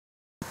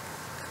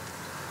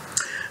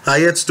Hi,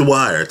 it's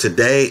Dwyer.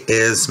 Today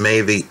is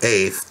May the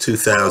 8th,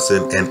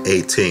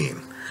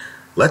 2018.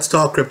 Let's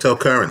talk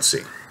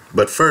cryptocurrency.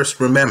 But first,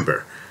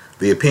 remember,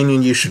 the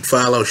opinion you should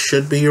follow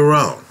should be your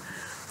own.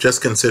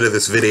 Just consider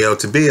this video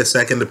to be a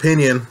second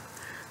opinion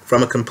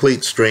from a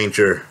complete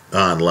stranger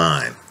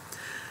online.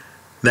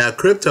 Now,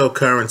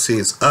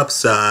 cryptocurrency's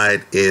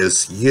upside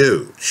is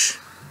huge.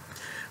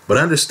 But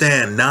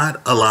understand,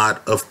 not a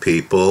lot of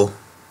people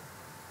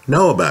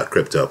know about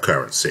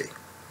cryptocurrency.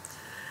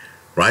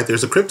 Right?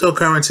 There's a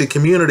cryptocurrency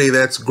community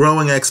that's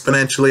growing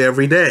exponentially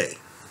every day.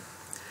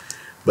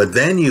 But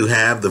then you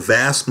have the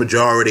vast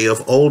majority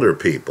of older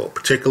people,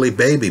 particularly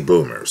baby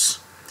boomers,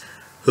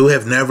 who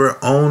have never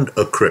owned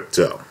a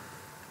crypto,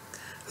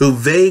 who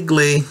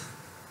vaguely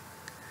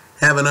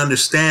have an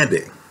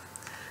understanding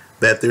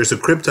that there's a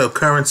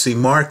cryptocurrency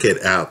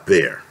market out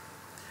there,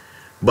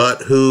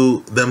 but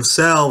who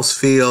themselves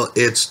feel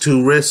it's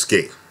too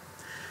risky,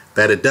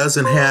 that it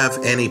doesn't have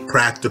any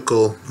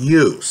practical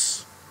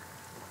use.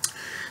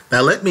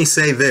 Now let me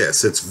say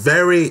this, it's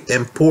very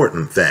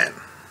important then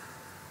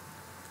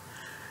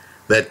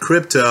that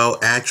crypto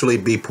actually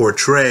be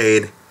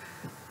portrayed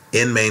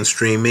in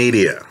mainstream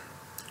media,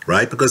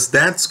 right? Because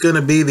that's going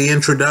to be the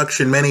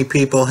introduction many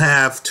people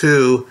have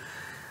to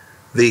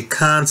the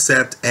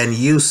concept and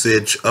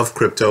usage of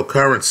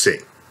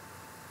cryptocurrency.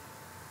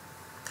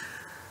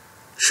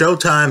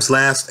 Showtime's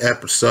last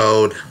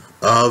episode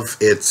of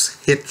its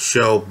hit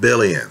show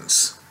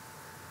Billions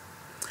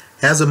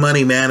has a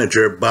money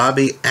manager,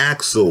 Bobby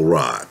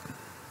Axelrod,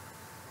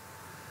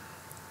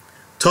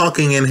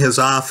 talking in his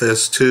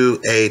office to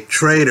a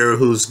trader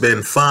who's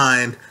been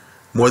fined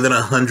more than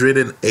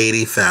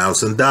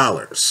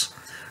 $180,000.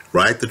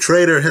 Right? The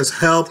trader has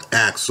helped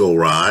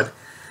Axelrod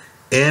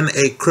in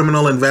a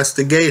criminal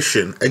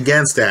investigation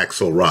against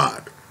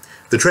Axelrod.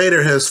 The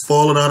trader has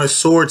fallen on his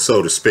sword,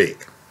 so to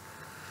speak.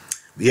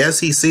 The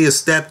SEC has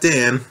stepped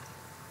in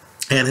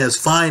and has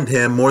fined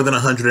him more than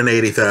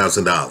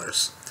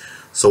 $180,000.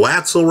 So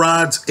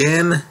Axelrod's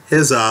in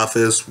his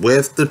office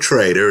with the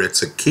trader.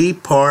 It's a key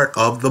part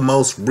of the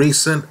most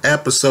recent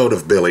episode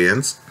of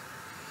Billions.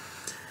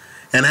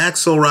 And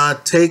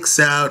Axelrod takes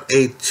out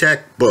a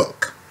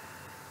checkbook.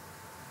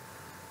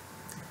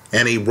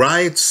 And he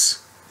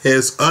writes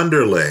his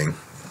underling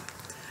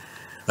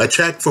a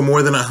check for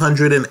more than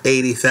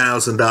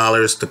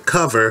 $180,000 to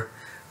cover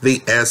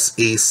the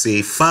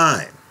SEC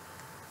fine.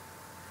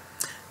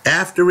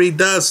 After he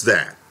does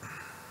that,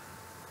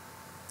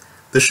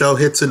 the show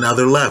hits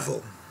another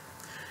level.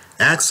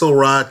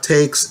 Axelrod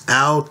takes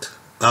out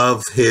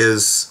of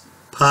his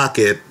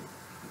pocket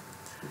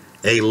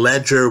a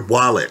ledger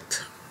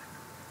wallet.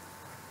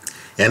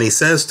 And he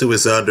says to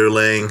his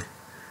underling,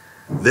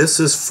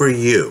 "This is for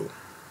you.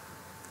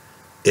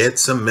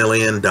 It's $1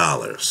 million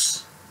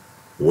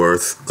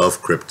worth of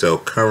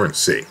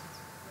cryptocurrency."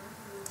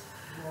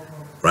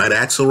 Right?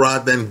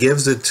 Axelrod then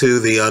gives it to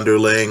the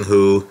underling,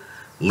 who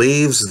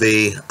leaves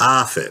the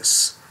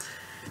office.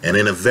 And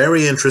in a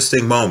very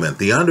interesting moment,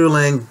 the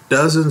underling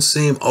doesn't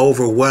seem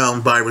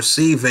overwhelmed by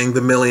receiving the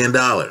 $1 million.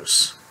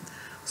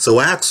 So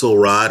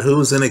Axelrod,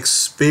 who's an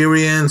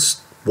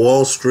experienced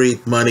Wall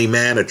Street money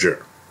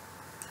manager,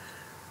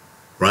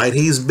 right?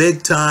 He's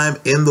big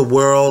time in the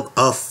world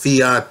of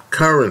fiat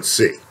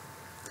currency.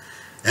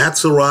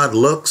 Axelrod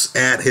looks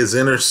at his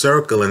inner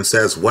circle and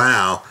says,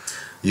 wow,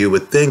 you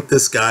would think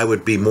this guy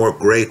would be more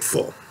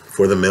grateful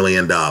for the $1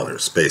 million,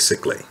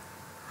 basically.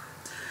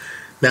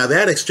 Now,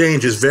 that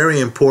exchange is very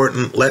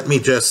important. Let me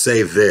just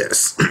say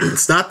this.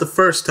 It's not the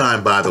first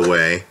time, by the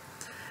way,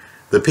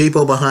 the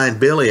people behind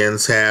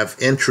Billions have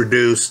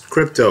introduced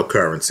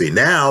cryptocurrency.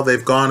 Now,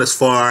 they've gone as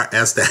far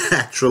as to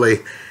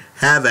actually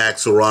have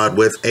Axelrod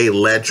with a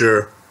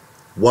ledger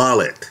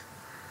wallet.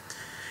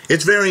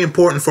 It's very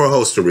important for a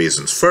host of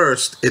reasons.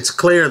 First, it's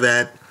clear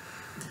that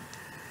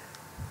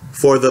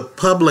for the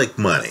public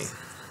money,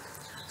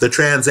 the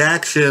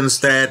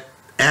transactions that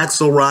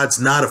Axelrod's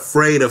not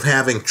afraid of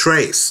having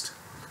traced,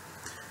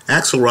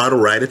 Axelrod will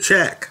write a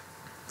check,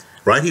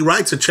 right? He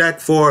writes a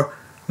check for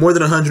more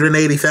than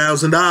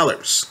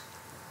 $180,000.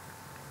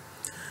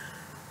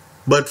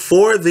 But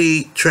for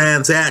the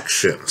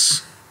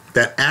transactions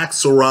that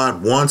Axelrod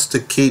wants to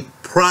keep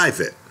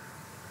private,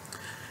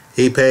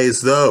 he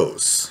pays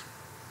those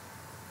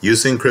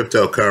using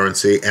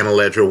cryptocurrency and a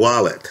ledger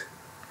wallet,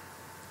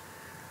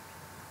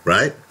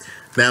 right?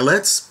 Now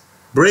let's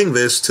bring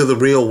this to the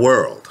real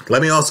world.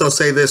 Let me also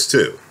say this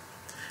too.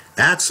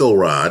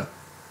 Axelrod,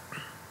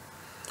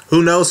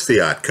 who knows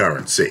fiat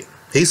currency?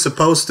 He's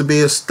supposed to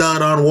be a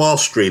stud on Wall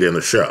Street in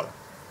the show.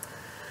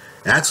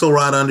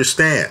 Axelrod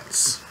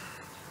understands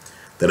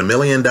that $1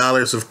 million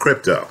of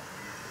crypto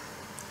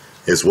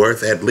is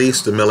worth at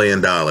least $1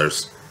 million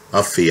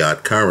of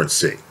fiat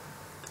currency.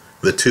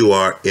 The two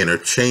are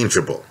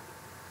interchangeable.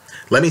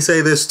 Let me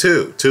say this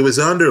too, to his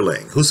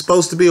underling, who's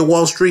supposed to be a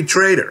Wall Street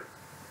trader,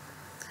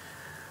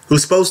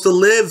 who's supposed to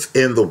live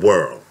in the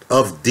world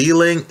of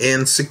dealing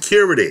in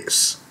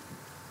securities.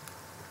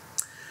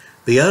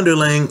 The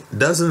underling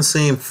doesn't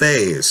seem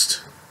fazed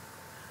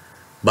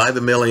by the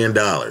 $1 million.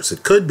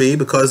 It could be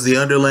because the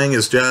underling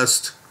is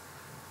just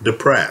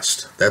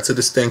depressed. That's a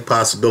distinct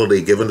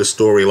possibility given the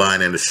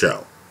storyline in the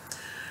show.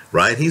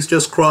 Right? He's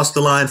just crossed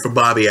the line for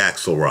Bobby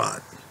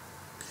Axelrod.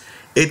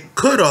 It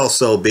could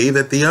also be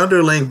that the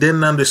underling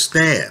didn't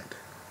understand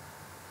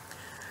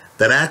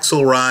that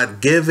Axelrod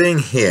giving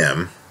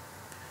him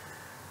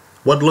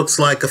what looks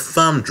like a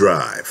thumb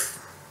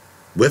drive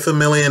with $1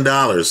 million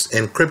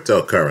in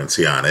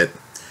cryptocurrency on it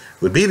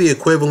would be the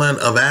equivalent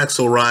of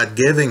Axelrod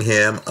giving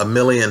him $1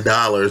 million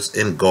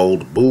in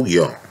gold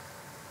bullion.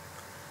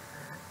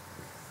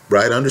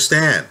 Right?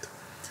 Understand.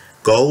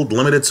 Gold,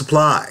 limited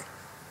supply.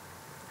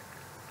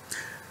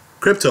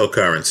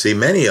 Cryptocurrency,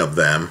 many of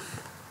them,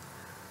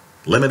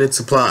 limited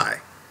supply.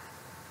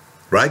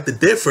 Right? The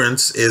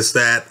difference is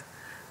that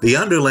the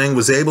underling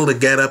was able to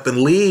get up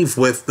and leave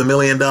with the $1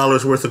 million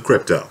worth of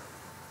crypto.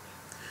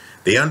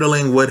 The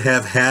underling would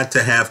have had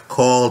to have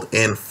called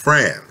in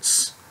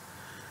friends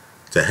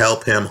to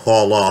help him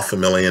haul off $1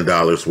 million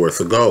worth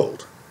of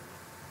gold.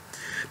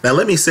 Now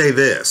let me say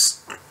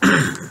this.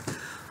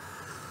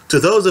 To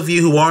those of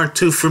you who aren't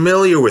too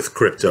familiar with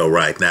crypto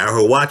right now,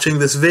 who are watching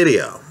this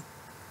video,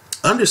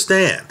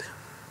 understand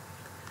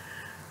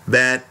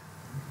that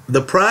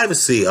the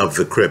privacy of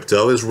the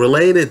crypto is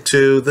related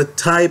to the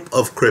type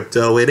of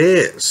crypto it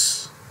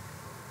is.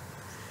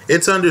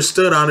 It's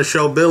understood on the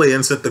show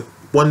Billions that the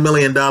 $1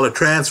 million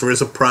transfer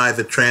is a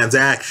private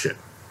transaction.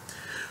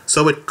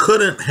 So it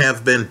couldn't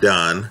have been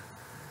done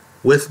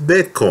with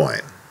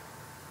Bitcoin,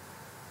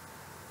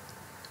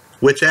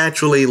 which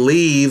actually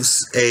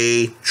leaves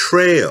a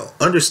trail.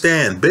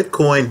 Understand,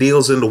 Bitcoin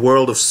deals in the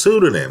world of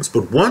pseudonyms,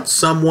 but once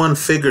someone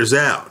figures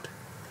out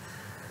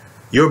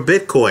your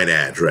Bitcoin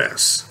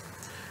address,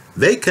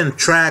 they can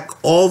track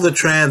all the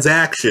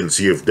transactions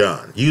you've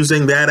done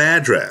using that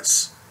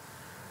address.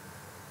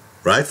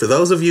 Right? For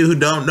those of you who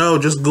don't know,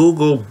 just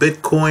Google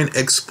Bitcoin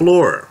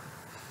Explorer.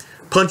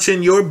 Punch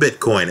in your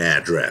Bitcoin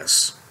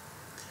address.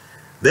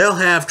 They'll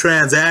have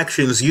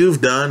transactions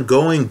you've done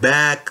going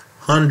back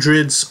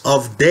hundreds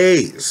of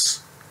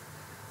days.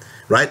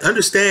 Right?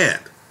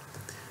 Understand,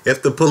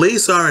 if the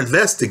police are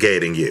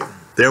investigating you,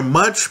 they're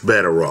much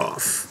better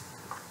off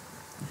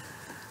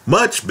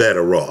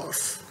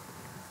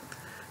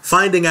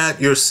finding out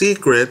your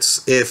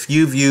secrets if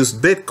you've used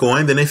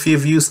Bitcoin than if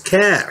you've used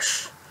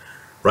cash.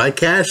 Right?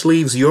 Cash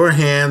leaves your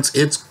hands,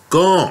 it's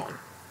gone.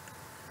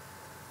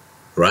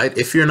 Right?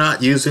 If you're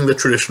not using the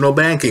traditional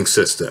banking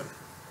system.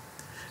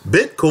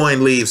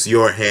 Bitcoin leaves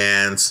your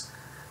hands,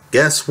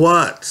 guess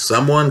what?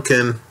 Someone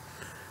can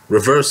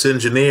reverse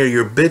engineer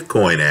your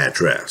Bitcoin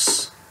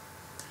address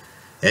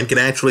and can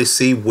actually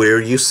see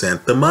where you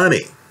sent the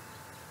money.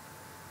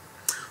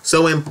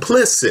 So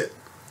implicit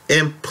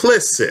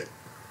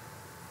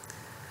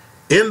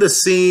in the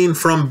scene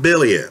from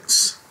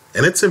Billions.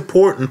 And it's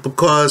important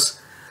because,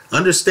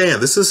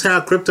 understand, this is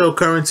how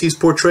cryptocurrency is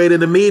portrayed in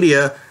the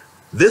media.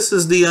 This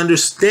is the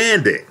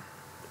understanding,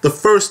 the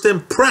first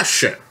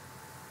impression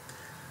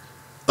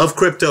of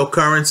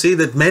cryptocurrency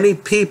that many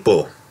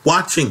people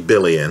watching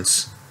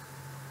Billions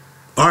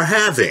are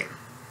having.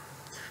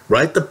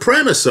 Right? The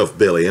premise of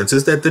Billions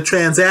is that the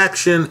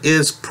transaction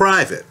is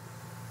private.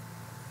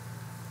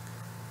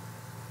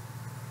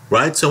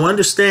 Right? So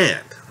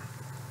understand,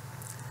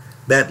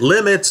 that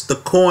limits the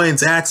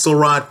coins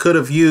Axelrod could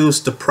have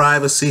used to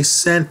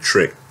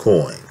privacy-centric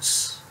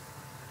coins,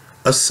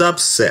 a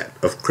subset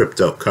of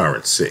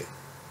cryptocurrency.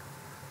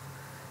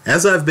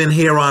 As I've been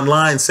here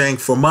online saying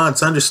for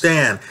months,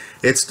 understand,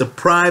 it's the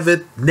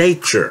private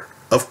nature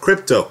of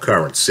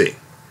cryptocurrency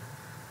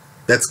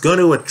that's going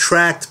to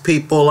attract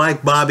people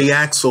like Bobby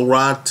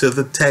Axelrod to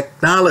the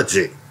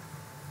technology.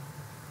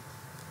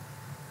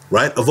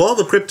 Right? Of all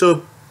the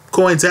crypto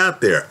coins out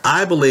there,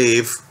 I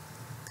believe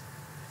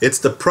it's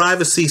the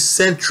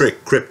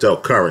privacy-centric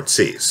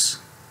cryptocurrencies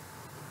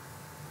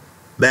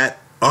that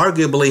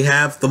arguably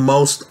have the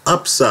most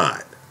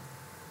upside.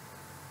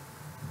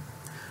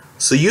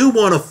 So you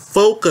want to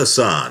focus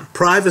on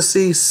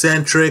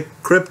privacy-centric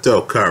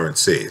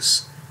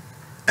cryptocurrencies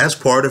as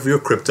part of your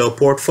crypto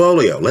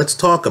portfolio. Let's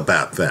talk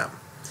about them.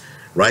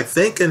 Right?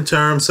 Think in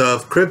terms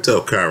of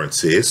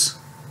cryptocurrencies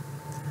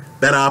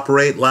that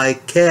operate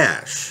like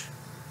cash.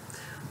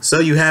 So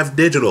you have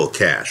digital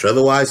cash,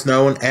 otherwise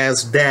known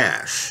as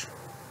Dash.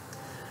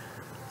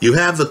 You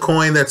have the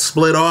coin that's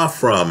split off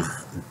from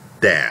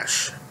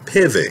Dash,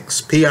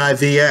 PIVX,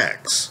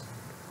 P-I-V-X.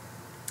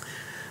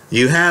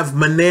 You have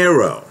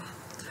Monero.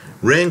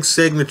 Ring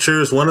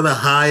signature is one of the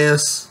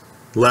highest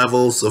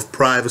levels of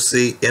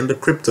privacy in the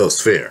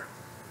cryptosphere.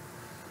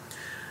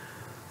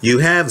 You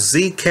have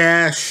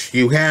Zcash,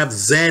 you have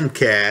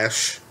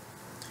Zencash,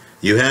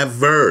 you have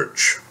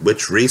Verge,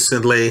 which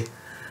recently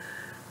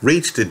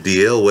reached a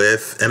deal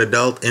with an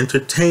adult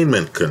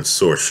entertainment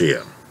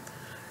consortium.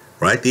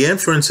 Right? The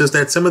inference is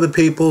that some of the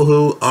people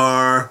who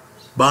are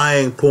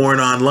buying porn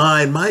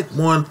online might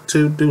want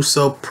to do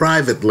so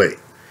privately.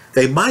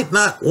 They might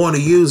not want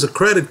to use a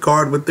credit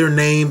card with their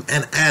name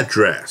and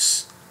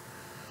address.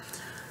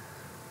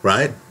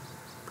 Right?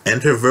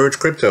 Enter Verge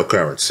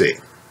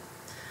cryptocurrency.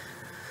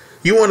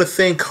 You want to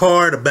think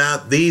hard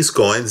about these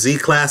coins. Z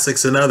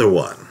Classic's another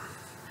one.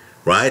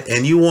 right?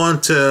 And you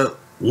want to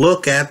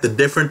look at the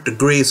different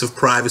degrees of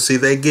privacy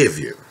they give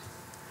you,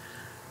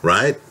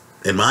 right?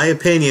 In my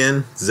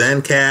opinion,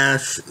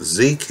 Zencash,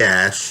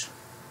 Zcash,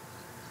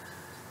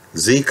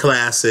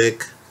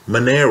 Zclassic,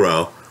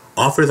 Monero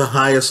offer the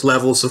highest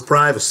levels of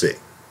privacy.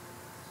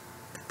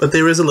 But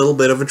there is a little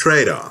bit of a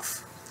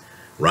trade-off,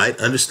 right?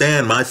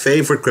 Understand, my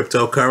favorite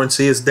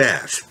cryptocurrency is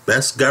Dash.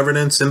 Best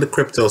governance in the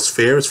crypto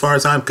sphere as far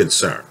as I'm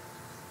concerned.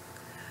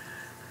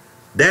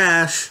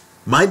 Dash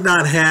might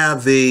not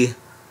have the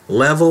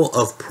level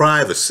of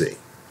privacy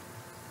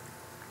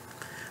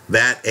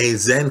that a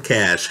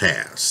Zencash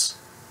has,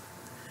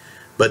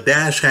 but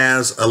Dash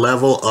has a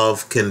level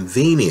of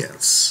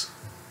convenience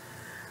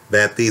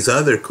that these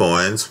other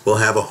coins will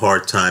have a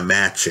hard time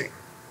matching,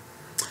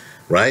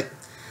 right?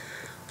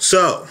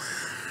 So,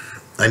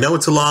 I know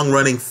it's a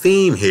long-running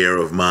theme here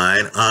of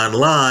mine.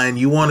 Online,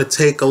 you want to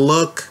take a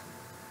look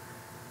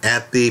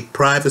at the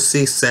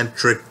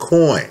privacy-centric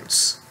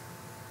coins,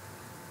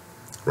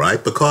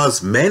 right?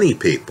 Because many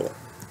people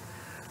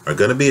are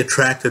going to be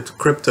attracted to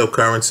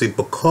cryptocurrency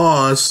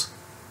because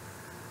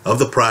of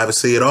the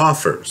privacy it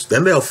offers.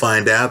 Then they'll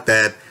find out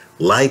that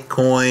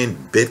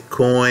Litecoin,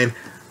 Bitcoin,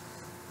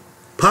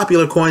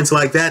 popular coins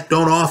like that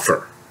don't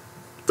offer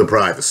the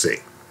privacy,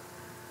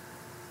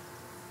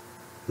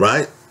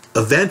 right?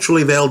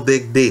 Eventually they'll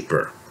dig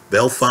deeper.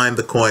 They'll find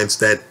the coins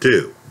that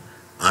do.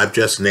 I've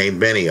just named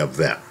many of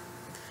them,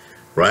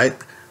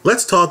 right?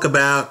 Let's talk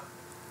about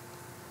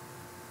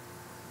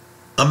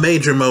a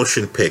major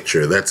motion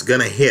picture that's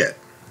going to hit,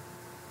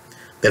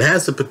 that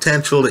has the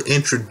potential to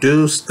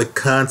introduce the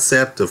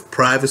concept of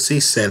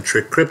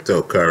privacy-centric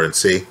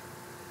cryptocurrency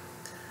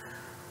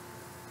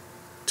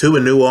to a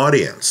new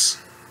audience.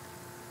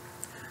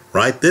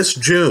 Right, this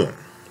June,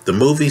 the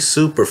movie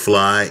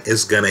Superfly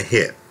is going to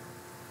hit.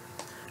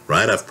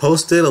 Right, I've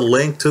posted a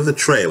link to the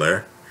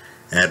trailer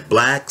at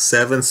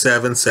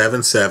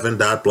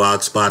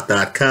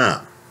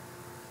black7777.blogspot.com.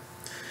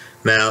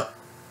 Now,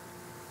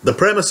 the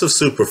premise of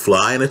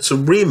Superfly, and it's a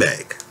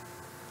remake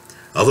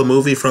of a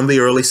movie from the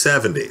early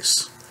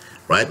 70s.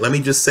 Right, let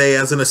me just say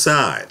as an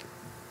aside,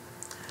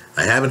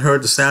 I haven't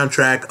heard the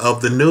soundtrack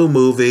of the new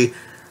movie.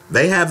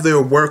 They have their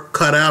work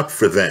cut out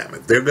for them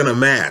if they're going to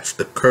match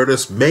the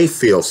Curtis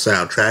Mayfield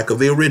soundtrack of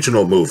the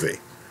original movie,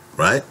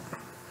 right?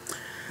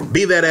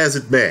 Be that as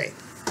it may,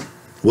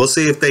 we'll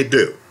see if they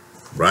do,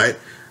 right?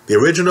 The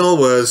original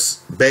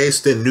was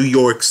based in New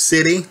York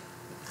City,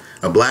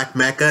 a black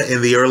mecca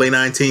in the early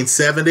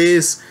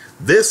 1970s.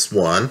 This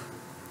one,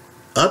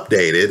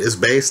 updated, is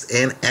based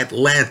in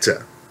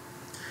Atlanta.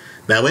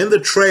 Now in the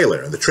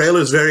trailer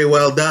is very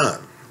well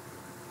done.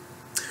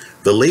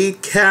 The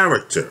lead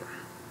character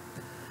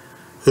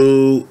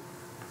who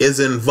is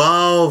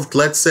involved,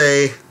 let's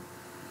say,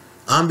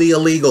 on the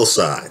illegal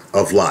side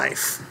of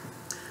life,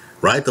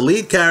 right? The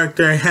lead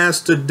character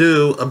has to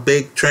do a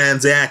big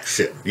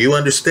transaction. You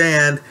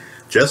understand,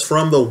 just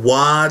from the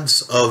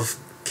wads of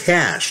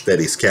cash that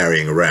he's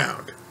carrying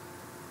around,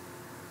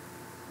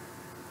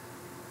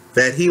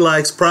 that he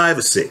likes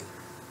privacy,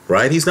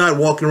 right? He's not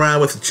walking around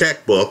with a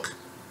checkbook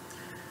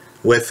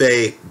with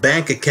a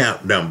bank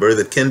account number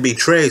that can be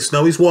traced.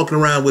 No, he's walking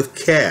around with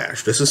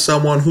cash. This is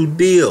someone who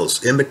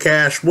deals in the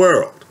cash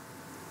world.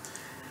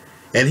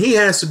 And he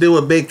has to do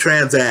a big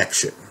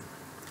transaction.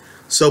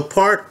 So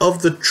part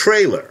of the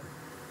trailer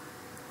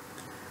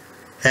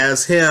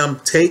has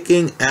him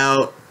taking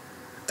out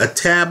a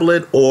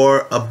tablet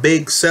or a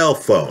big cell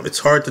phone, it's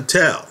hard to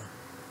tell,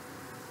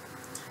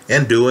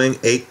 and doing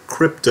a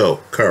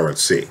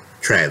cryptocurrency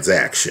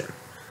transaction.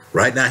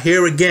 Right now,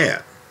 here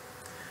again,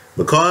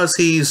 because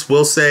he's,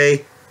 we'll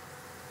say,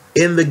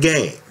 in the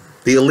game,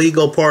 the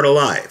illegal part of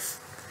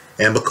life,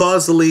 and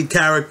because the lead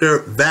character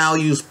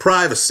values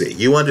privacy,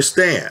 you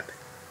understand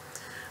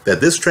that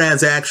this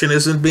transaction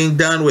isn't being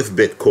done with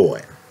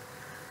Bitcoin.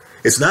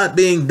 It's not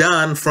being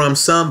done from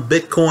some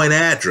Bitcoin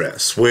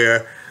address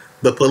where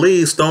the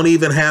police don't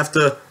even have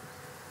to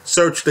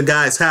search the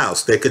guy's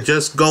house. They could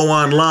just go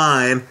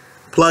online,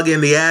 plug in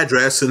the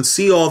address, and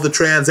see all the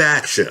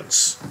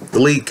transactions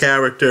the lead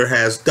character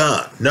has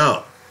done.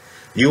 No.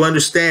 You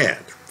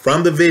understand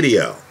from the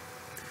video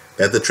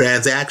that the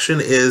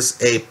transaction is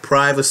a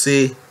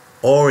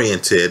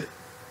privacy-oriented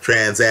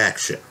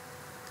transaction,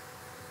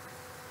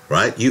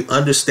 right? You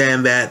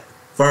understand that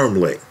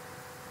firmly.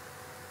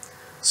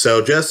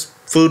 So just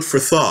food for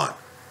thought.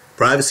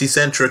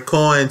 Privacy-centric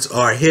coins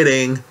are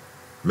hitting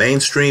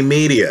mainstream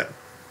media,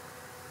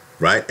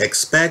 right?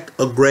 Expect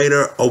a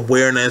greater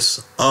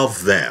awareness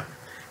of them.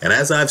 And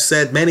as I've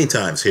said many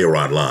times here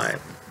online,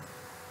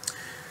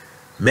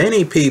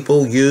 many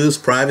people use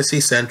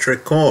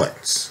privacy-centric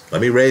coins. Let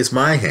me raise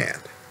my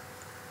hand,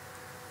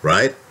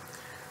 right?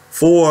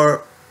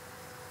 For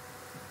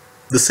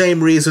the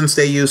same reasons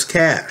they use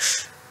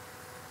cash,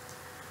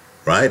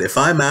 right? If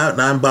I'm out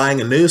and I'm buying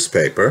a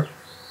newspaper,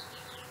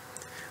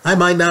 I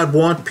might not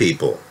want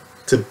people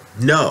to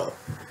know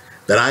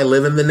that I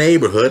live in the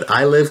neighborhood,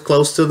 I live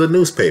close to the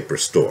newspaper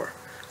store.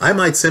 I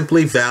might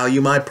simply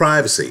value my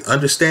privacy.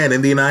 Understand,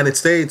 in the United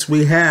States,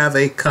 we have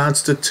a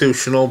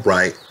constitutional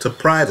right to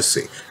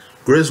privacy.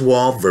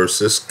 Griswold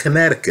versus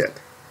Connecticut.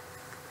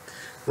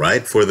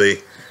 Right? For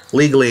the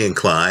legally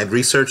inclined,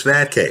 research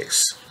that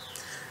case.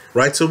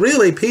 Right? So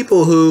really,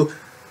 people who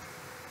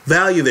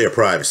value their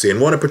privacy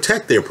and want to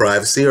protect their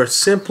privacy are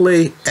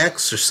simply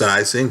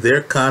exercising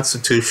their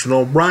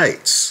constitutional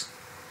rights.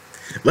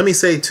 Let me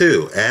say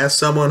too, as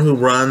someone who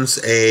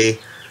runs a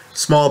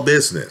small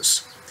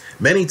business,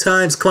 many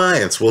times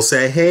clients will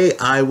say, hey,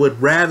 I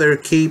would rather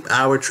keep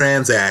our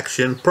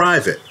transaction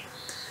private.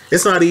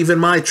 It's not even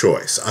my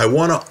choice. I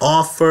want to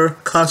offer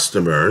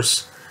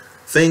customers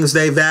things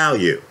they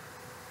value.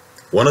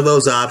 One of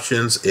those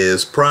options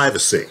is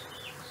privacy.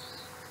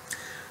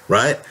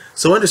 Right?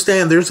 So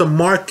understand there's a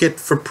market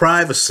for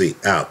privacy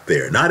out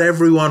there. Not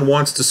everyone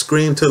wants to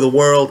scream to the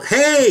world,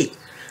 hey,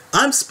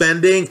 I'm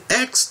spending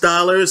X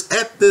dollars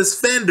at this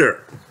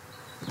vendor.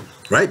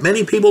 Right?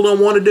 Many people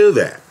don't want to do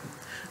that.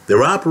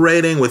 They're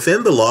operating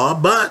within the law,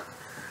 but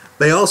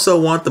they also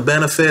want the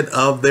benefit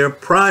of their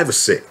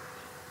privacy.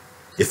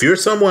 If you're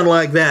someone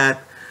like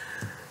that,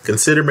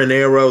 consider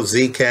Monero,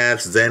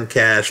 Zcash,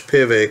 Zencash,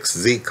 Pivx,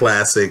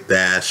 Zclassic,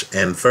 Dash,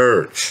 and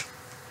Verge.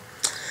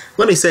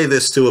 Let me say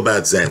this too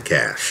about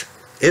Zencash.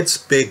 It's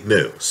big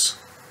news.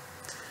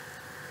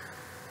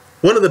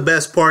 One of the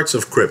best parts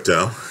of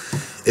crypto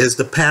is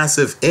the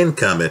passive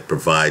income it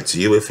provides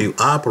you if you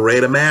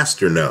operate a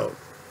masternode.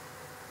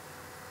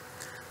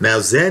 Now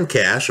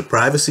Zencash, a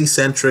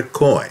privacy-centric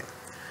coin,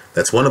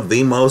 that's one of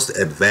the most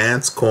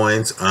advanced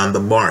coins on the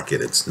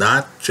market. It's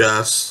not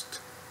just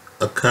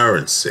a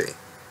currency.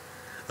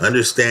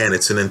 Understand,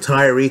 it's an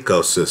entire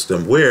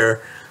ecosystem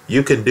where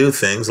you can do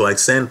things like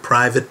send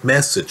private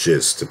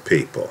messages to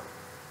people.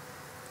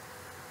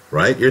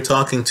 Right? You're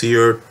talking to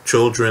your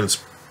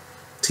children's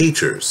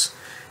teachers,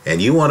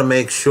 and you want to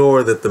make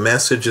sure that the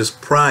message is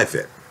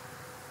private.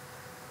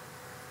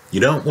 You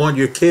don't want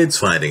your kids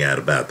finding out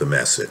about the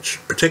message,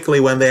 particularly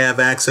when they have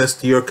access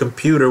to your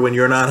computer when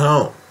you're not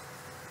home.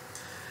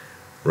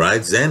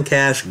 Right?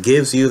 Zencash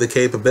gives you the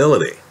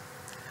capability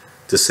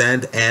to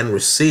send and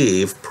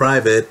receive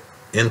private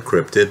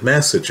encrypted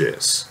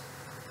messages.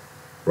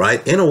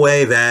 Right? In a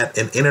way that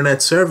an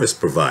internet service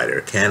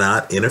provider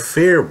cannot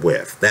interfere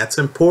with. That's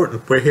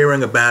important. We're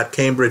hearing about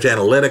Cambridge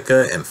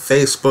Analytica and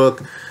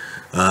Facebook.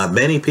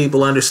 Many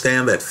people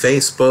understand that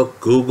Facebook,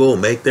 Google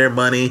make their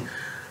money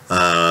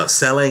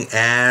selling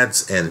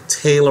ads and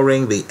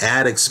tailoring the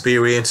ad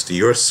experience to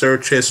your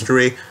search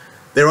history.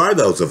 There are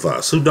those of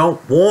us who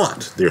don't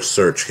want their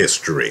search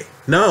history.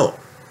 No.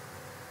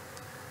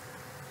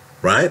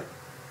 Right?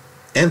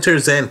 Enter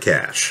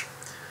Zencash.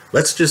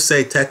 Let's just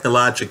say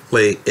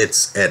technologically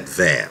it's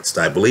advanced.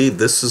 I believe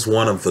this is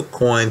one of the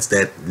coins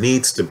that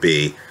needs to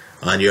be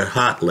on your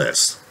hot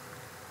list.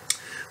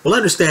 Well,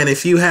 understand,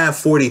 if you have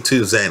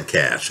 42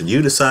 Zencash and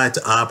you decide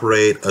to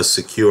operate a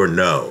secure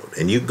node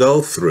and you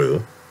go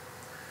through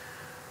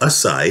a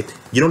site,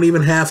 you don't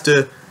even have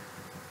to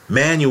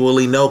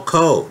manually know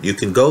code. You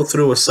can go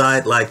through a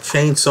site like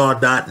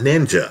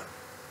chainsaw.ninja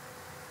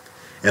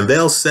and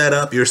they'll set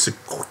up your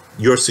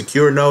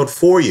secure node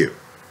for you.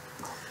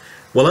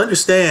 Well,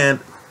 understand,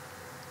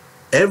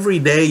 every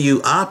day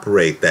you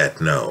operate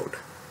that node,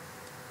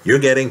 you're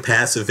getting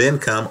passive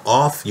income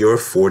off your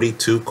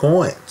 42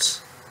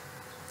 coins.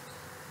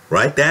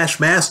 Right? Dash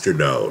Master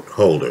node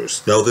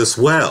holders know this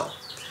well.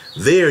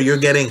 There you're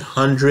getting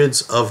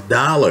hundreds of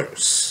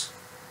dollars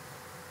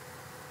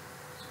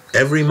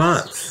every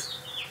month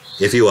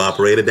if you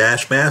operate a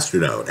Dash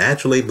Master node.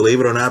 Actually, believe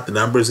it or not, the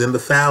number's in the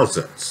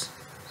thousands.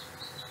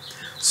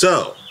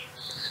 So,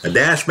 a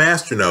Dash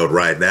Master node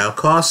right now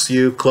costs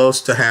you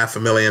close to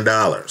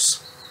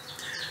 $500,000.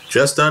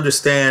 Just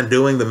understand,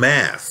 doing the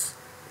math,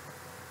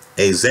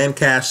 a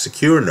Zencash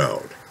secure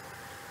node,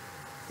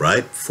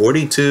 right?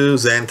 42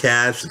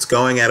 Zencash, it's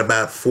going at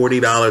about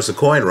 $40 a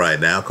coin right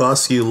now,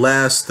 costs you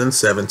less than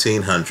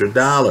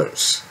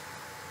 $1,700.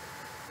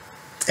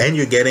 And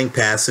you're getting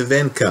passive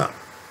income.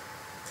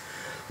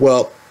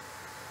 Well,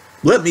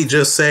 let me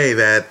just say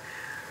that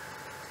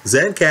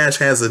Zencash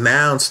has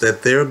announced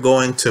that they're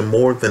going to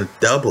more than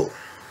double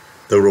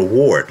the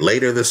reward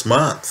later this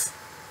month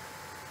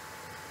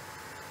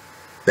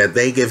that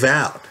they give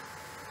out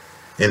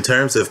in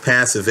terms of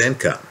passive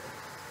income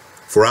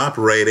for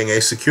operating a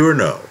secure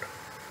node,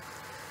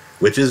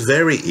 which is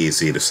very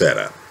easy to set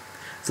up.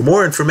 For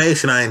more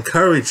information, I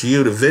encourage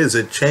you to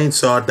visit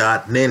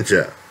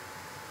chainsaw.ninja.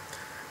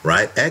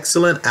 Right?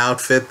 Excellent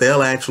outfit.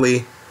 They'll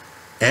actually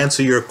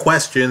answer your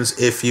questions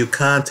if you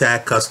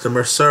contact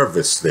customer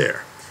service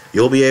there.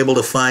 You'll be able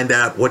to find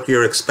out what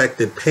your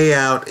expected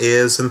payout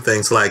is and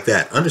things like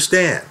that.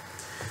 Understand,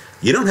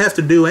 you don't have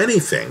to do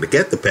anything to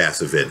get the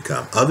passive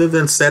income other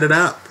than set it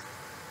up.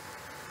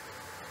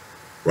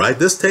 Right?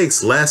 This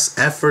takes less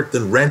effort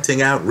than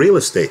renting out real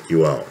estate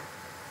you own.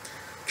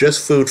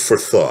 Just food for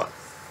thought.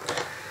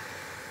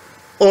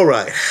 All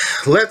right,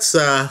 let's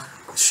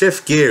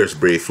shift gears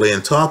briefly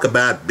and talk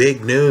about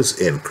big news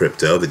in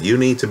crypto that you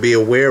need to be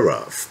aware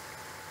of.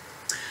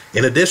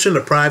 In addition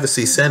to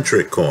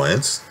privacy-centric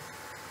coins,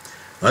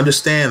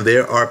 understand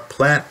there are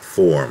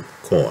platform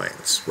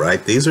coins,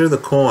 right? These are the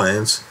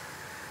coins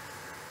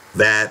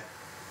that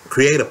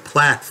create a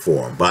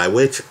platform by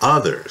which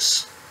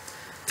others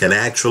can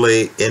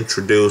actually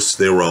introduce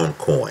their own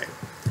coin.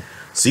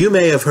 So you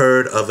may have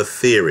heard of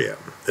Ethereum.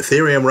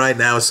 Ethereum right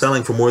now is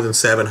selling for more than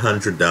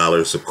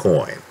 $700 a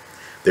coin.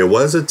 There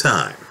was a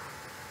time,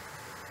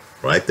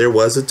 right? There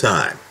was a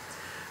time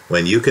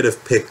when you could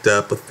have picked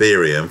up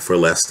Ethereum for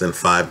less than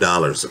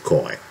 $5 a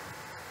coin.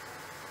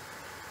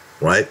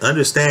 Right?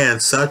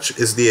 Understand, such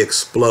is the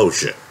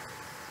explosion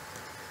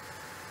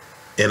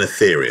in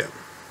Ethereum.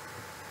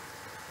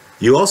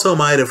 You also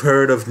might have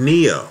heard of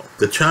Neo,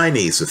 the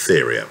Chinese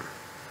Ethereum,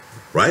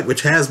 right?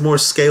 Which has more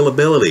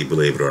scalability,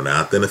 believe it or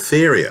not, than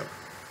Ethereum,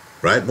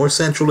 right? More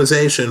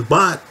centralization,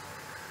 but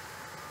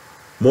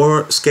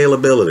more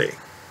scalability,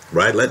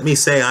 right? Let me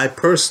say I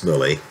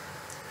personally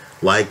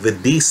like the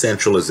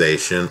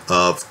decentralization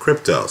of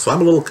crypto. So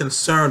I'm a little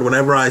concerned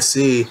whenever I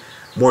see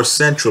more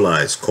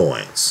centralized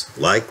coins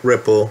like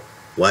Ripple,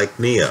 like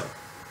Neo.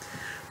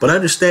 But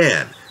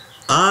understand,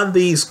 on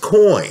these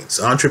coins,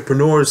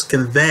 entrepreneurs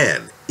can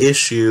then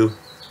issue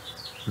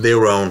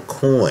their own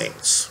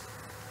coins.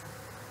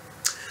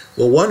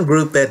 Well, one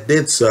group that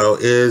did so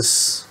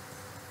is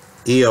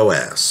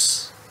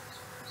EOS,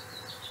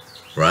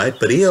 right?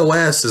 But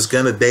EOS is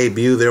going to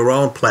debut their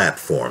own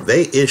platform.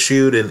 They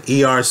issued an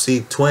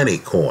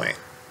ERC20 coin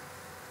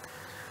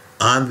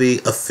on the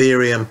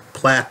Ethereum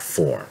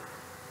platform.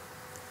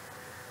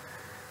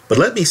 But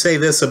let me say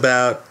this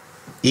about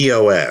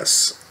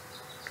EOS.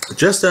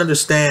 Just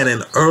understand,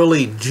 in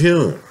early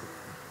June,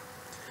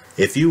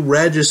 if you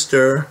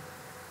register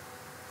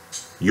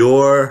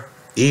your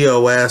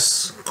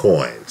EOS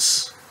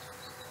coins,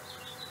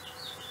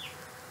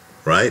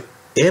 right,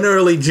 in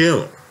early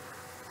June,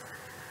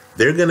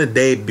 they're going to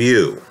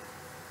debut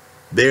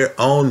their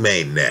own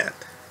mainnet.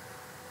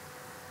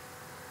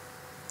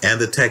 And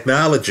the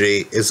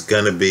technology is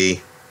going to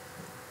be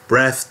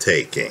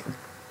breathtaking.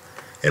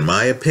 In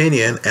my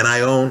opinion, and I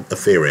own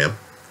Ethereum,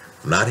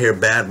 I'm not here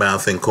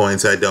bad-mouthing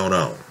coins I don't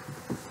own.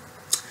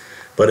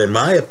 But in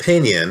my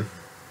opinion,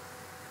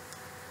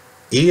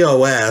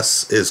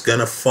 EOS is going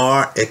to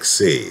far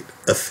exceed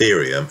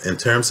Ethereum in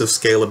terms of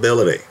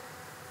scalability.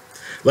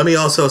 Let me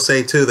also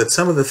say, too, that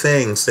some of the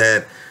things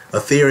that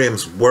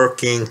Ethereum's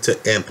working to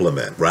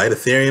implement, right?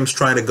 Ethereum's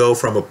trying to go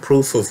from a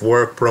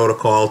proof-of-work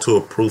protocol to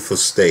a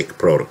proof-of-stake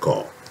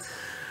protocol,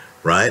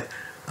 right?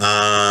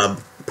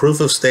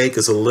 Proof-of-stake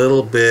is a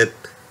little bit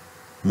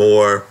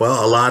more,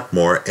 well, a lot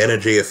more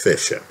energy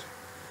efficient,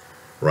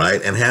 right?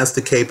 And has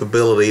the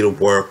capability to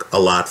work a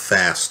lot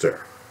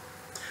faster.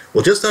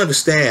 Well, just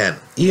understand,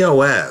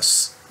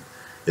 EOS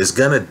is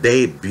going to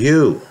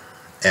debut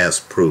as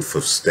proof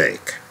of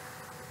stake.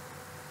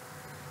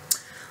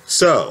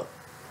 So,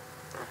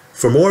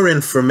 for more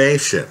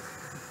information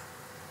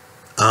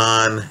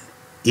on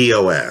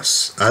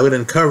EOS, I would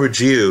encourage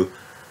you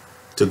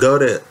to go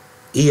to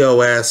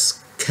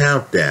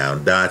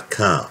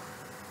eoscountdown.com.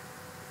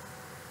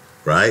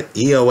 Right?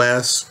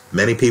 EOS,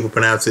 many people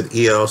pronounce it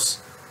EOS,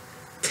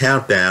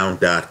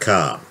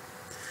 countdown.com.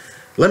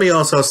 Let me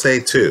also say,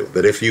 too,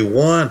 that if you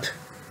want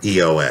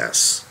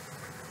EOS,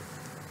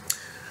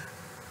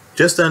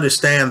 just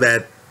understand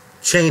that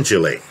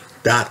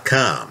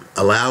Changelly.com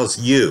allows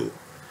you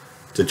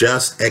to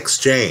just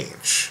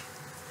exchange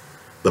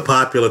the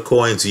popular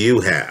coins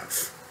you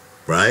have,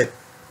 right?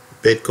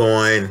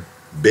 Bitcoin,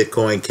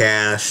 Bitcoin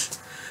Cash,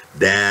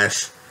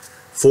 Dash,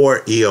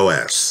 for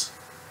EOS.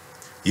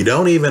 You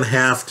don't even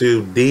have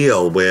to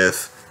deal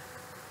with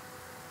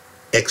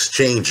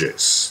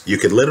exchanges. You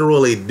could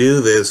literally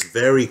do this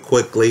very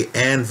quickly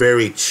and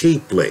very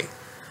cheaply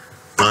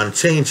on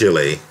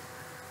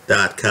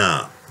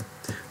Changelly.com.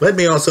 Let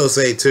me also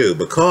say, too,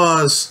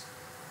 because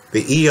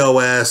the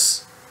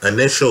EOS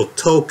initial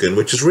token,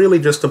 which is really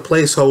just a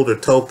placeholder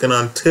token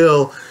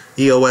until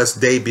EOS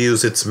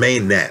debuts its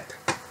mainnet,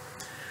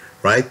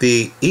 right?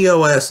 The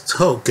EOS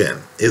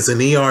token is an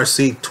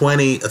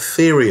ERC20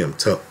 Ethereum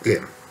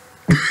token.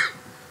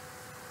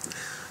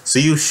 So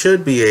you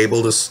should be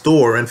able to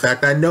store, in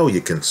fact, I know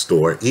you can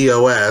store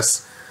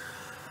EOS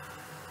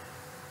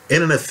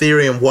in an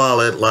Ethereum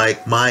wallet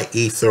like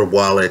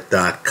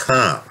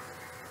myetherwallet.com.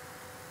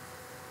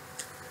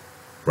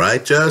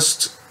 Right?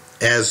 Just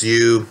as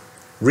you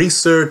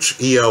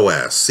research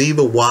EOS, see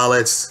the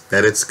wallets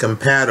that it's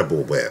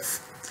compatible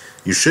with,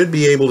 you should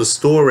be able to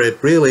store it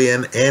really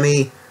in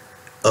any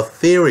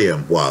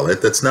Ethereum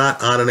wallet that's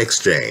not on an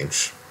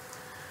exchange.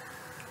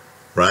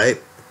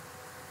 Right?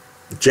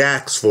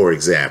 Jax, for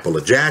example,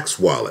 a Jax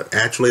wallet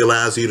actually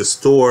allows you to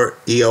store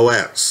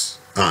EOS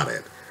on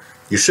it.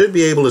 You should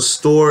be able to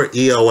store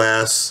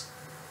EOS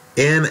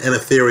in an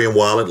Ethereum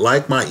wallet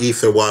like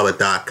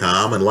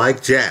myetherwallet.com and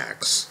like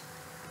Jax.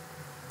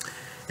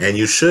 And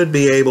you should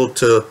be able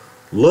to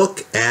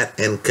look at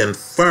and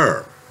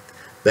confirm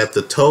that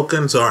the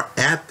tokens are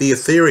at the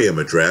Ethereum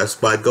address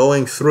by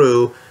going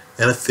through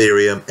an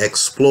Ethereum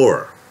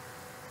Explorer.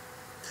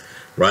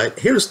 Right?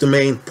 Here's the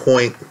main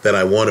point that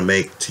I want to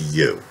make to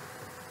you.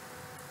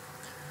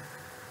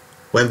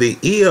 When the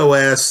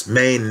EOS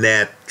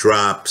mainnet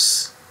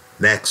drops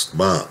next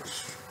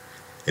month,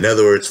 In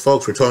other words,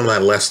 folks, we're talking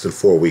about less than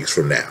 4 weeks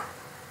from now.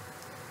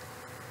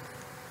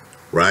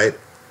 Right?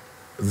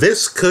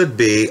 This could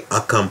be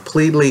a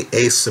completely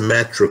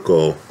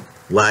asymmetrical,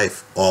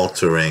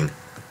 life-altering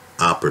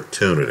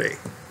opportunity.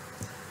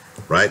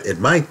 Right? It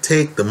might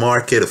take the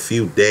market a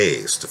few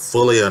days to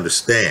fully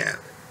understand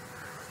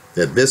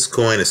that this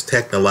coin is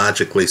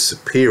technologically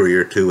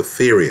superior to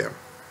Ethereum.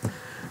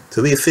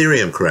 To the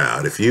Ethereum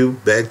crowd, if you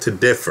beg to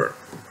differ,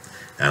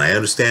 and I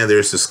understand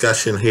there's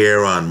discussion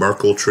here on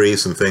Merkle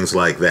trees and things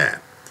like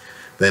that,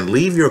 then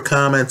leave your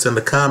comments in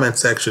the comment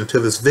section to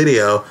this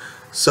video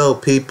so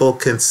people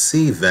can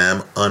see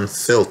them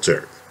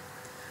unfiltered.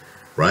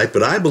 Right?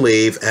 But I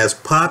believe, as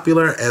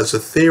popular as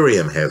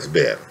Ethereum has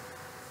been,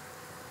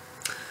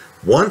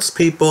 once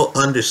people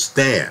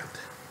understand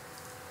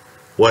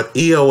what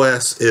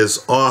EOS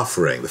is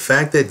offering, the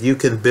fact that you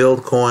can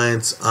build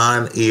coins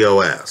on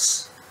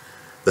EOS,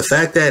 the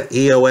fact that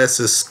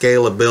EOS's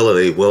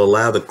scalability will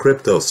allow the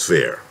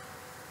cryptosphere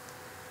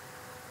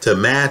to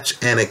match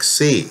and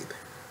exceed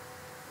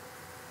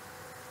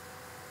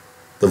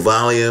the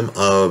volume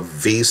of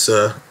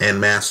Visa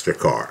and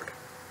MasterCard.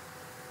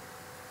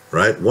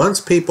 Right? Once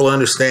people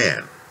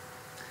understand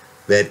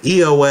that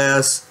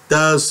EOS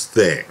does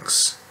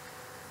things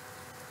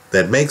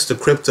that makes the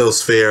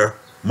cryptosphere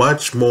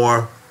much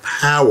more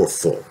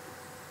powerful,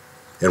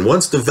 and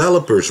once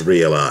developers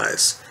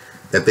realize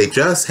that they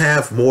just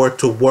have more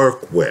to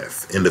work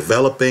with in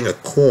developing a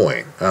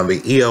coin on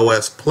the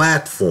EOS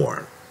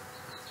platform,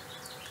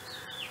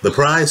 the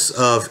price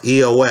of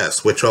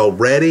EOS, which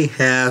already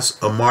has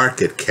a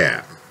market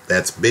cap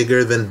that's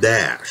bigger than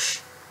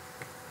Dash,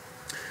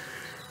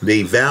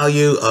 the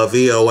value of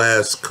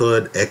EOS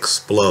could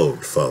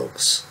explode,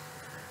 folks.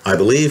 I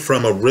believe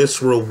from a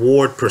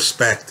risk-reward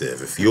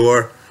perspective, if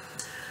you're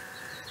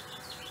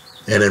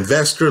an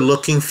investor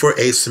looking for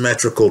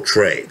asymmetrical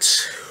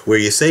trades, where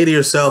you say to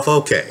yourself,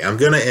 okay, I'm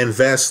going to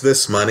invest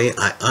this money.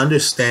 I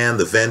understand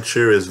the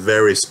venture is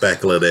very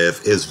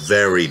speculative, is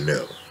very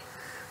new,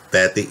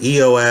 that the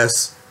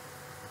EOS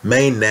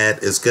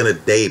mainnet is going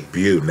to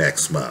debut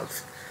next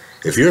month.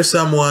 If you're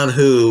someone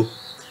who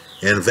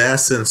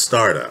invests in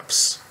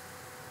startups,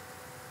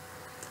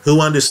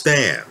 who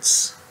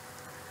understands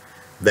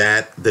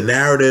that the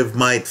narrative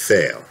might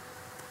fail,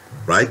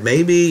 right?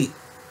 Maybe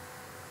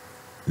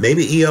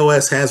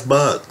EOS has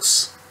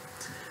bugs.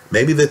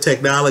 Maybe the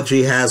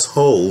technology has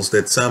holes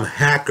that some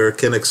hacker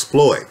can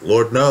exploit.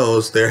 Lord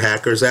knows there are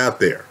hackers out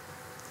there,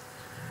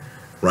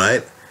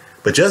 right?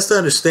 But just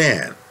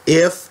understand,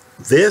 if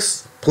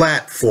this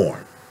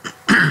platform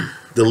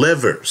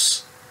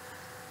delivers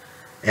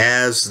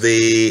as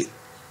the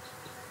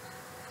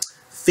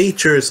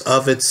features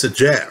of it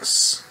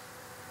suggests,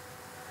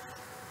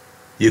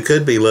 you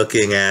could be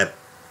looking at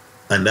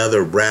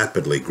another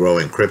rapidly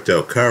growing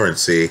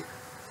cryptocurrency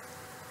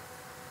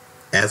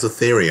as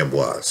Ethereum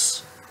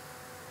was.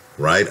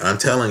 Right? I'm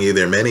telling you,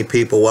 there are many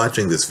people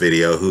watching this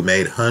video who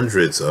made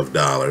hundreds of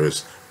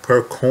dollars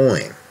per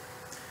coin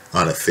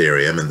on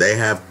Ethereum, and they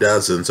have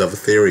dozens of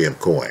Ethereum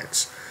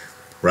coins.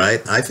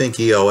 Right? I think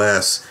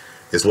EOS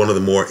is one of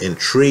the more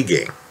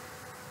intriguing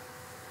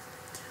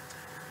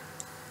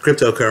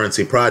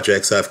cryptocurrency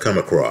projects I've come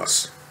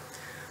across.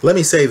 Let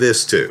me say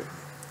this too.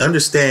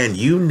 Understand,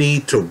 you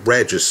need to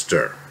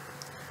register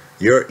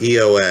your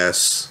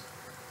EOS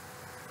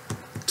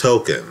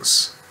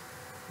tokens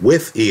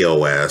with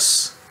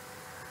EOS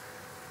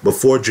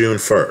before June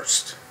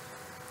 1st,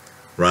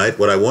 right?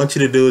 What I want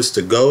you to do is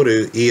to go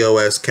to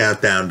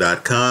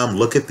eoscountdown.com,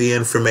 look at the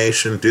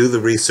information, do the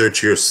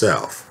research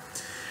yourself.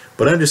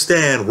 But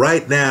understand,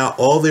 right now,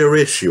 all they're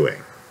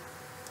issuing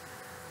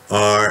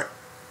are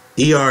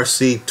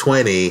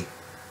ERC20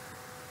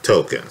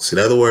 tokens. In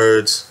other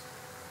words,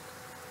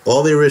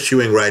 all they're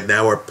issuing right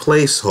now are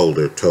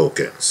placeholder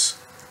tokens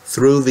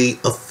through the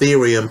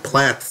Ethereum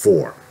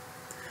platform.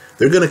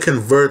 They're going to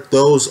convert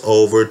those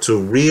over to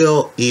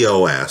real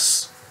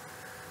EOS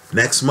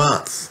next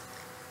month,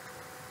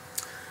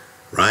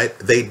 right?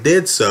 They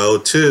did so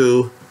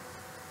to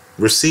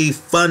receive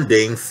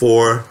funding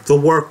for the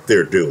work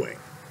they're doing,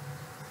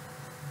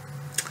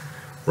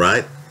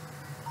 right?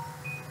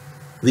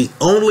 The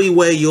only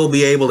way you'll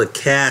be able to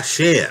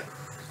cash in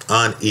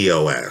on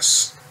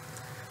EOS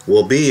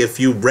will be if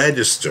you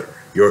register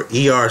your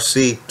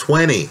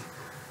ERC20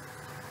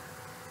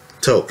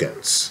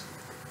 tokens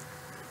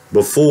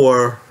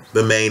before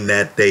the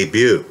mainnet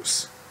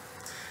debuts.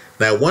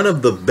 Now, one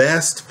of the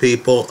best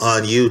people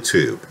on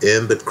YouTube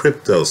in the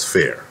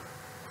cryptosphere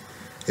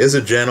is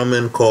a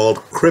gentleman called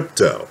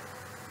Crypto.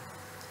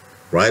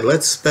 Right?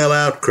 Let's spell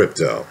out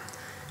crypto.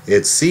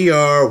 It's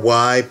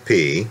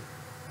C-R-Y-P-T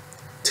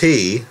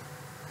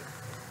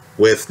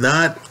with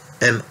not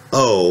an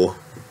O,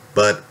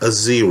 but a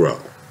 0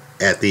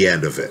 at the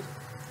end of it.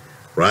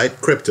 Right?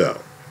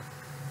 Crypto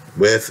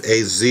with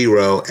a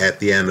 0 at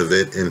the end of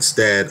it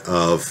instead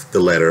of the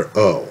letter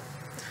O.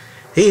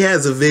 He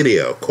has a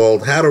video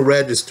called How to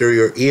Register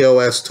Your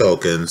EOS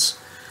Tokens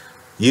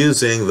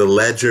Using the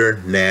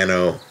Ledger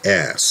Nano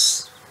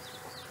S.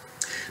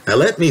 Now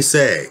let me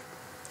say,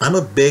 I'm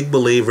a big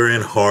believer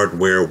in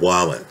hardware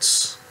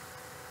wallets,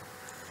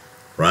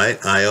 right?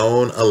 I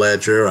own a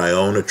ledger, I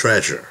own a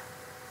treasure.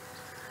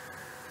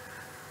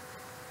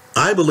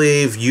 I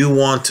believe you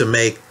want to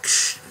make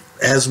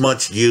as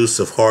much use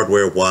of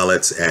hardware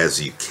wallets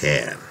as you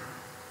can,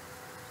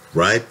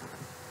 right?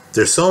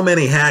 There's so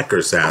many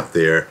hackers out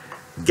there.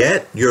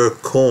 Get your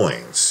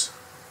coins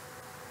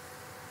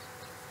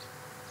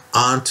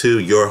onto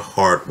your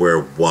hardware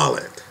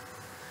wallet.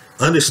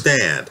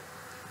 Understand,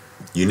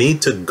 you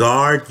need to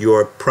guard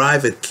your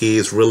private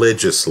keys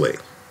religiously.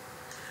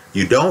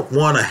 You don't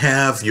want to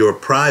have your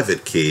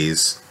private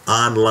keys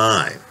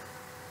online,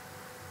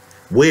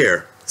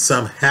 where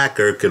some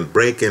hacker can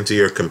break into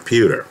your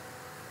computer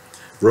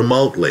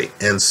remotely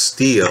and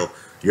steal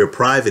your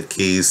private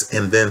keys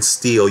and then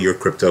steal your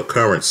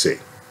cryptocurrency,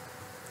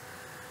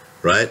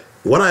 right?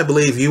 What I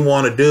believe you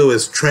want to do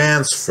is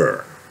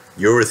transfer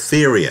your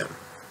Ethereum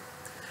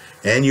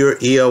and your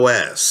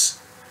EOS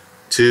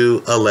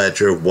to a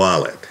Ledger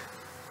wallet.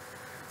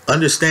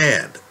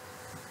 Understand,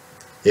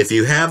 if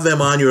you have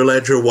them on your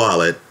Ledger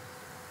wallet,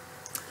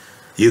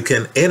 you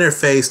can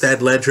interface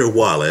that Ledger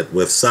wallet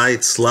with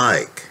sites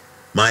like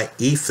My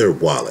Ether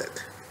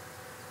wallet,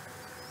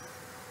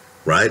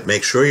 right?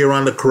 Make sure you're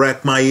on the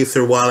correct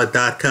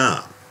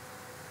myetherwallet.com.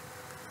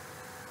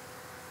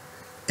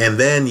 And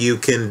then you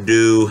can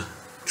do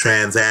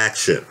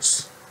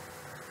transactions.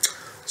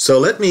 So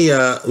let me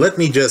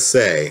just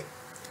say,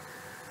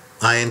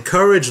 I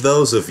encourage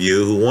those of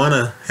you who want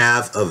to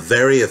have a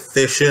very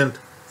efficient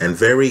and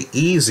very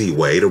easy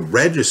way to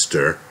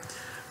register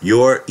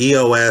your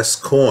EOS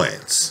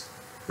coins,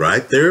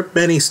 right? There are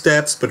many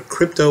steps, but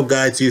crypto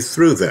guides you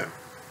through them.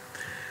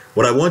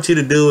 What I want you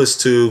to do is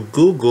to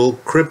Google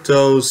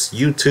Crypto's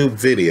YouTube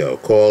video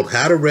called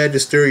How to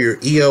Register Your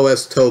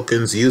EOS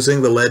Tokens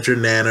Using the Ledger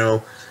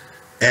Nano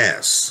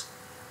S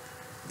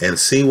and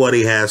see what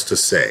he has to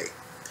say.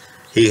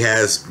 He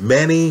has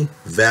many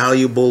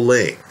valuable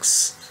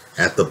links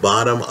at the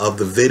bottom of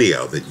the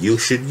video that you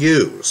should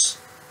use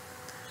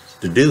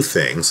to do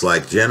things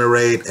like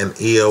generate an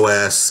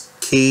EOS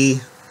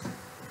key,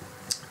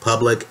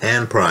 public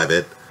and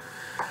private,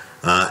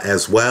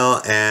 as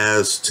well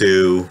as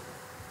to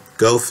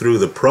go through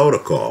the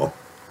protocol,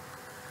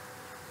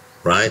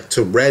 right,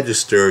 to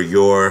register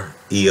your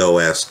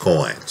EOS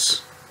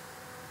coins.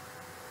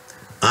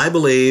 I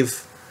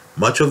believe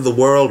much of the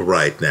world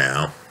right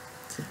now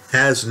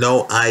has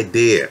no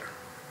idea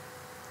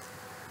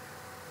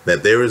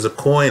that there is a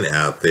coin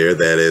out there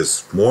that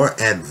is more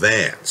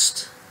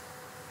advanced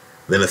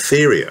than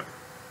Ethereum,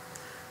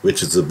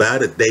 which is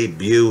about to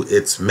debut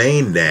its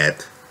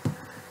mainnet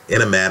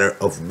in a matter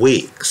of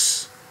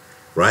weeks,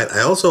 right?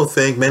 I also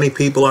think many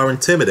people are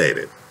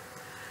intimidated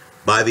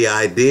by the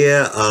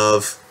idea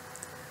of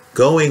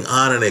going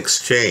on an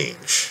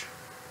exchange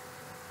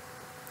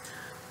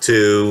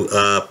to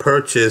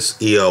purchase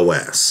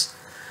EOS.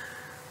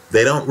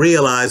 They don't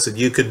realize that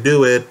you could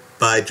do it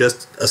by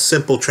just a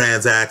simple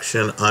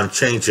transaction on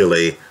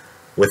Changelly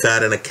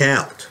without an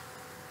account,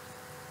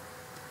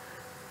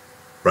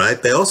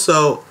 right? They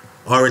also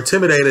are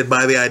intimidated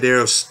by the idea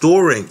of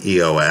storing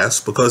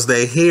EOS because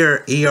they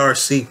hear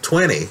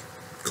ERC20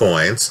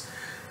 coins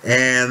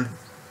and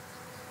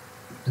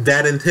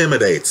that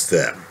intimidates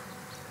them,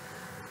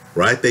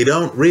 right? They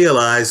don't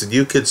realize that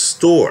you could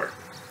store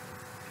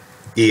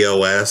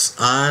EOS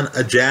on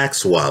a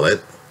Jax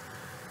wallet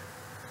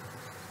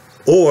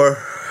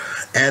or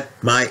at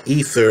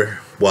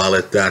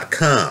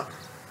myetherwallet.com,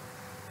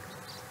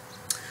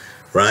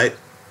 right?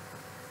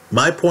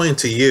 My point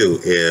to you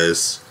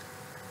is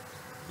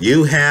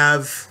you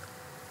have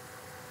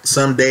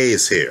some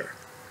days here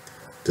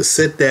to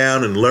sit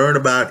down and learn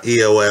about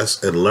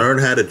EOS and learn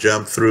how to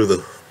jump through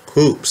the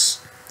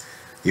hoops.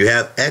 You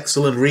have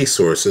excellent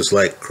resources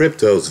like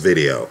Crypto's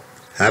video,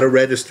 how to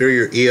register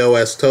your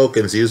EOS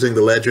tokens using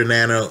the Ledger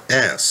Nano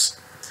S.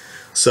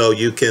 So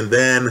you can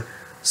then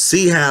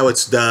see how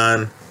it's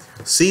done,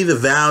 see the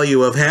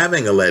value of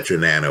having a Ledger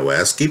Nano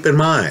S. Keep in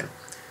mind,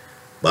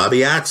 Bobby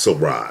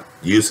Axelrod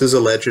uses a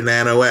Ledger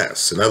Nano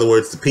S. In other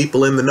words, the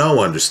people in the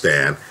know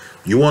understand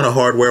you want a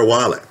hardware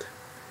wallet,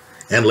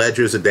 and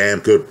Ledger's a damn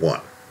good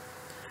one,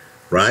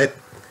 right?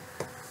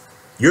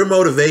 Your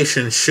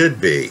motivation should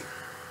be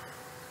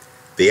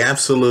the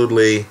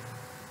absolutely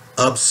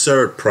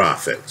absurd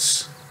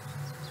profits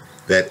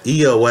that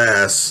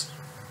EOS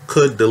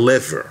could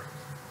deliver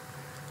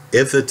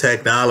if the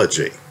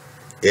technology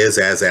is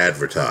as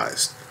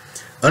advertised.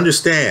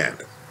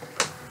 Understand,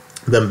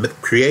 the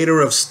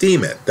creator of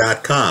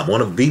Steemit.com,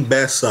 one of the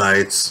best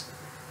sites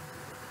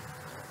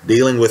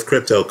dealing with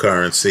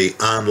cryptocurrency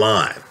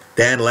online,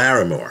 Dan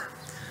Larimore,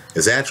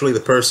 is actually the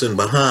person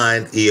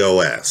behind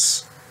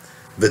EOS.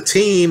 The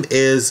team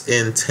is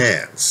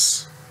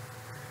intense.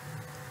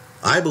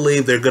 I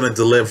believe they're going to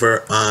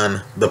deliver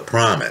on the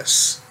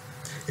promise.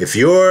 If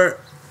you're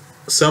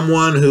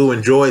someone who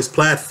enjoys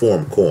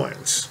platform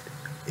coins,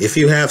 if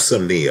you have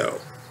some Neo,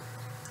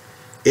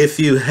 if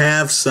you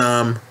have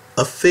some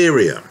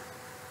Ethereum,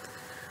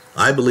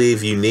 I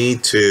believe you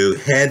need to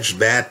hedge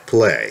that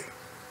play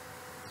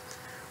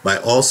by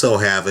also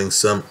having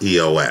some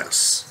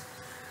EOS,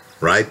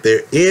 right?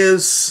 There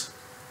is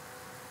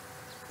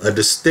a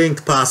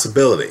distinct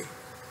possibility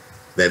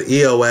that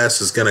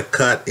EOS is going to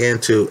cut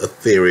into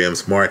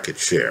Ethereum's market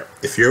share.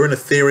 If you're an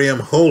Ethereum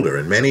holder,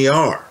 and many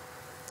are,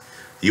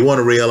 you want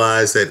to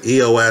realize that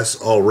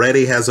EOS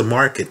already has a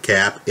market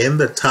cap in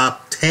the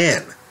top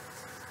 10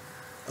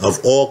 of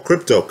all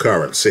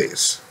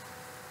cryptocurrencies.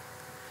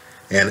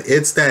 And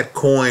it's that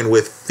coin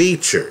with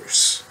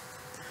features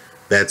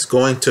that's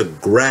going to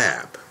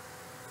grab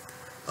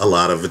a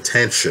lot of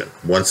attention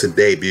once it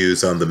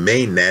debuts on the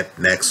mainnet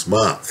next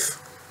month.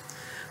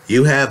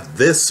 You have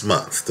this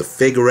month to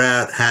figure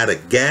out how to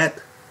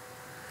get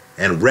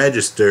and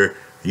register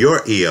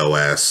your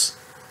EOS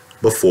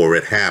before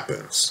it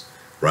happens,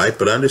 right?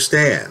 But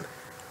understand,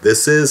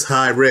 this is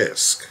high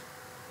risk.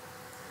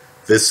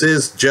 This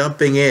is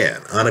jumping in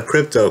on a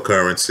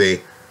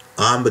cryptocurrency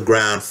on the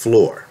ground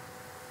floor.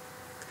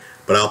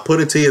 But I'll put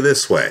it to you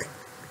this way.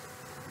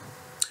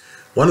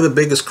 One of the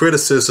biggest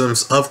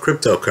criticisms of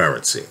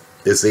cryptocurrency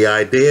is the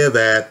idea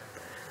that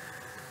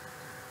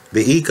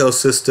the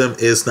ecosystem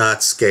is not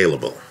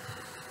scalable.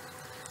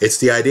 It's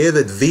the idea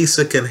that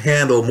Visa can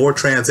handle more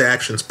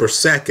transactions per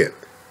second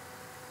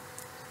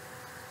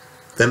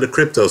than the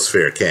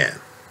cryptosphere can.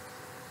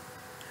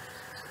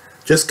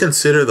 Just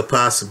consider the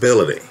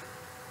possibility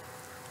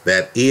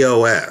that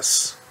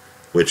EOS,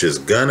 which is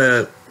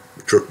gonna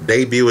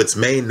debut its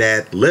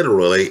mainnet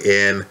literally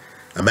in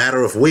a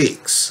matter of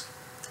weeks,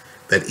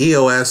 that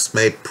EOS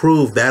may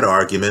prove that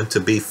argument to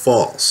be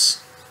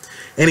false.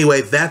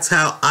 Anyway, that's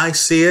how I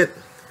see it.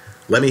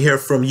 Let me hear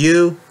from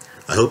you.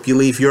 I hope you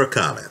leave your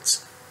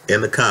comments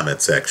in the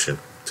comment section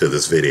to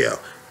this video.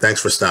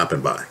 Thanks for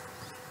stopping by.